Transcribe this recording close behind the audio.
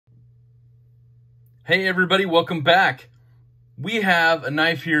Hey everybody, welcome back. We have a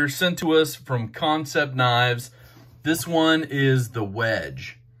knife here sent to us from Kansept Knives. This one is the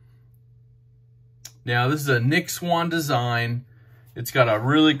wedge. Now this is a Swan design. It's got a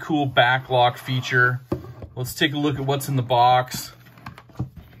really cool backlock feature. Let's take a look at what's in the box.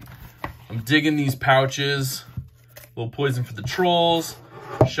 I'm digging these pouches. A little poison for the trolls.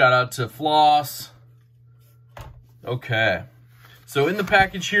 Shout out to Floss. Okay. So in the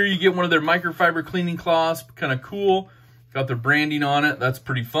package here, you get one of their microfiber cleaning cloths, kind of cool. Got their branding on it, that's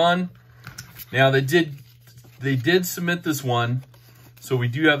pretty fun. Now they did submit this one, so we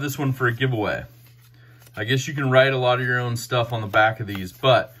do have this one for a giveaway. I guess you can write a lot of your own stuff on the back of these,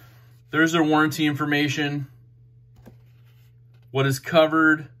 but there's their warranty information. What is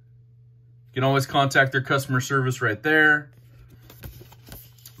covered. You can always contact their customer service right there.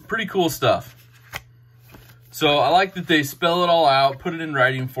 Pretty cool stuff. So I like that they spell it all out, put it in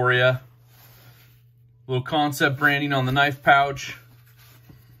writing for you. Little Kansept branding on the knife pouch.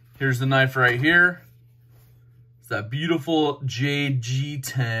 Here's the knife right here. It's that beautiful jade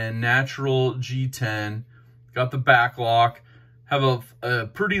G10, natural G10. Got the back lock. Have a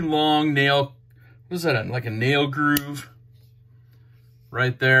pretty long nail. What is that, like a nail groove?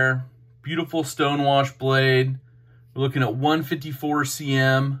 Right there. Beautiful stonewash blade. We're looking at 154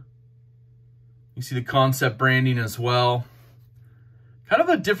 cm. You see the Kansept branding as well. Kind of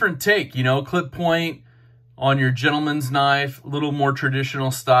a different take, you know, clip point on your gentleman's knife, a little more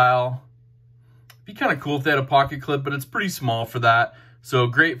traditional style. Be kind of cool if they had a pocket clip, but it's pretty small for that. So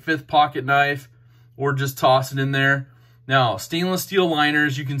great fifth pocket knife, or just toss it in there. Now, stainless steel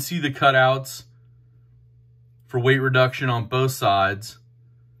liners, you can see the cutouts for weight reduction on both sides.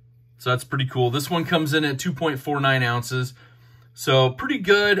 So that's pretty cool. This one comes in at 2.49 ounces. So pretty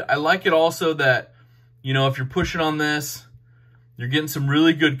good. I like it also that, you know, if you're pushing on this, you're getting some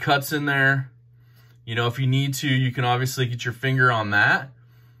really good cuts in there. You know, if you need to, you can obviously get your finger on that.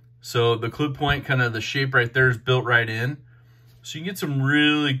 So the clip point, kind of the shape right there is built right in. So you can get some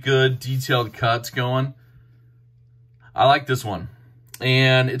really good detailed cuts going. I like this one.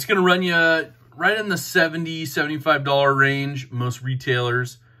 And it's going to run you right in the $70, $75 range, most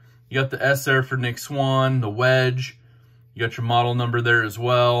retailers. You got the S there for Swan, the wedge. You got your model number there as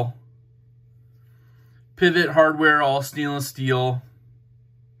well. Pivot hardware, all stainless steel.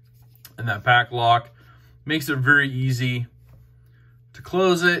 And that back lock makes it very easy to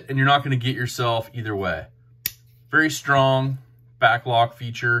close it, and you're not going to get yourself either way. Very strong back lock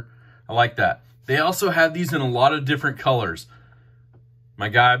feature. I like that. They also have these in a lot of different colors. My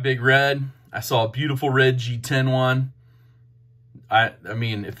guy, Big Red, I saw a beautiful red G10 one. I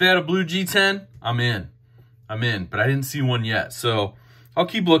mean, if they had a blue G10, I'm in, but I didn't see one yet. So I'll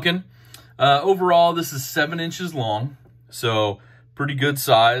keep looking. Overall, this is 7 inches long, so pretty good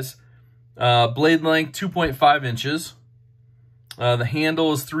size. Blade length, 2.5 inches. The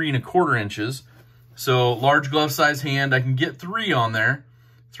handle is 3¼ inches. So large glove size hand. I can get 3 on there.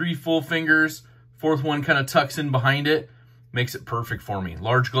 3 full fingers. 4th one kind of tucks in behind it. Makes it perfect for me.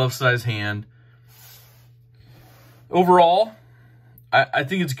 Large glove size hand. Overall, I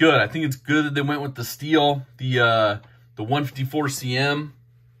think it's good. I think it's good that they went with the steel, the 154 cm.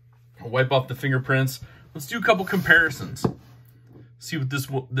 I'll wipe off the fingerprints. Let's do a couple comparisons. See what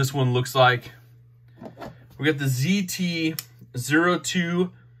this one looks like. We got the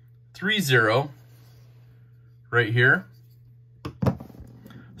ZT0230 right here.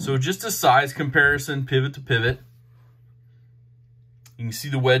 So just a size comparison, pivot to pivot. You can see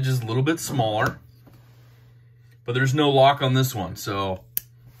the wedge is a little bit smaller, but there's no lock on this one, so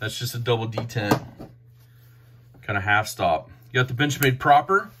that's just a double D10, kind of half stop. You got the Benchmade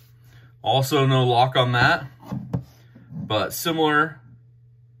proper, also no lock on that, but similar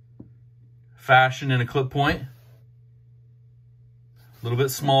fashion in a clip point. A little bit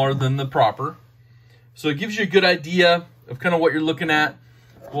smaller than the proper. So it gives you a good idea of kind of what you're looking at.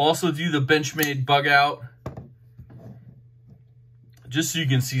 We'll also do the Benchmade bug out, just so you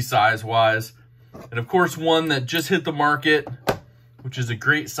can see size-wise. And of course, one that just hit the market, which is a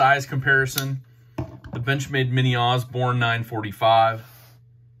great size comparison, the Benchmade Mini Osborne 945.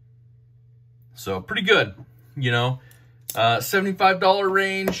 So pretty good, you know. $75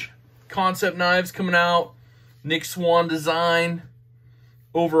 range, Kansept knives coming out, Swan design.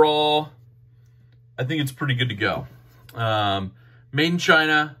 Overall, I think it's pretty good to go. Made in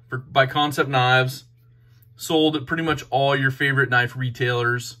China by Kansept Knives. Sold at pretty much all your favorite knife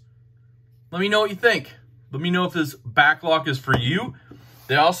retailers. Let me know what you think. Let me know if this backlock is for you.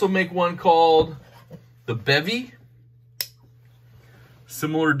 They also make one called the Bevy.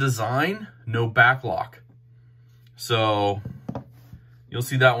 Similar design, no backlock. So you'll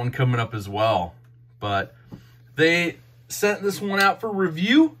see that one coming up as well. But they sent this one out for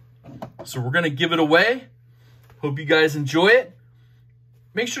review, so we're going to give it away. Hope you guys enjoy it.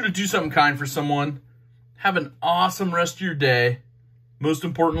 Make sure to do something kind for someone. Have an awesome rest of your day. Most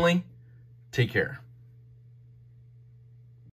importantly, take care.